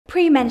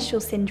Premenstrual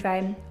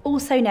syndrome,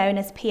 also known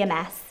as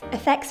PMS,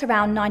 affects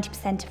around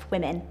 90% of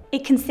women.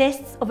 It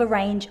consists of a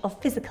range of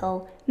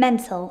physical,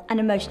 mental and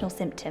emotional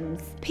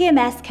symptoms.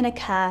 PMS can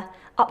occur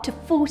up to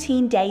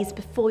 14 days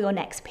before your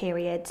next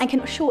period and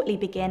can shortly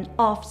begin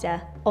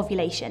after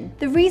ovulation.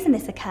 The reason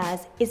this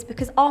occurs is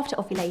because after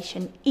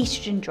ovulation,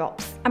 estrogen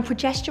drops and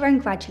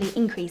progesterone gradually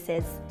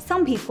increases.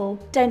 Some people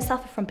don't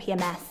suffer from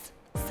PMS.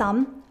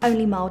 Some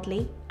only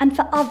mildly, and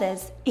for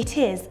others, it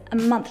is a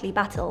monthly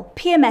battle.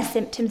 PMS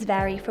symptoms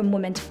vary from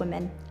woman to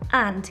woman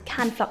and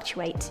can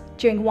fluctuate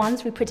during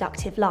one's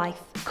reproductive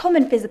life.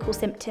 Common physical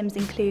symptoms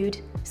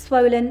include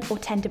swollen or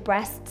tender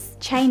breasts,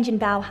 change in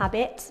bowel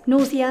habit,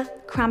 nausea,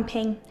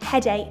 cramping,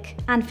 headache,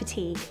 and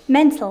fatigue.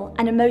 Mental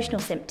and emotional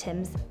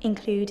symptoms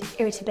include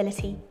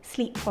irritability,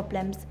 sleep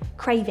problems,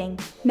 craving,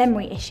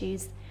 memory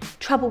issues,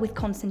 trouble with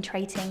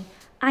concentrating,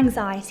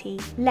 anxiety,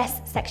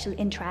 less sexual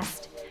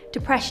interest,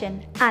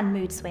 depression and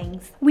mood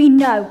swings. We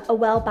know a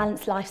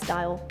well-balanced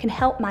lifestyle can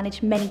help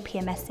manage many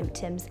PMS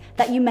symptoms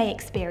that you may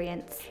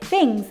experience.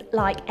 Things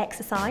like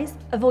exercise,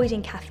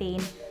 avoiding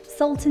caffeine,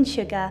 salt and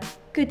sugar,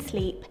 good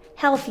sleep,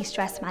 healthy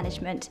stress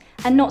management,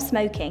 and not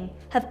smoking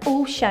have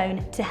all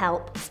shown to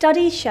help.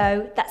 Studies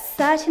show that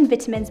certain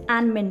vitamins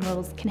and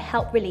minerals can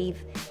help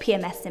relieve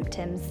PMS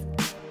symptoms.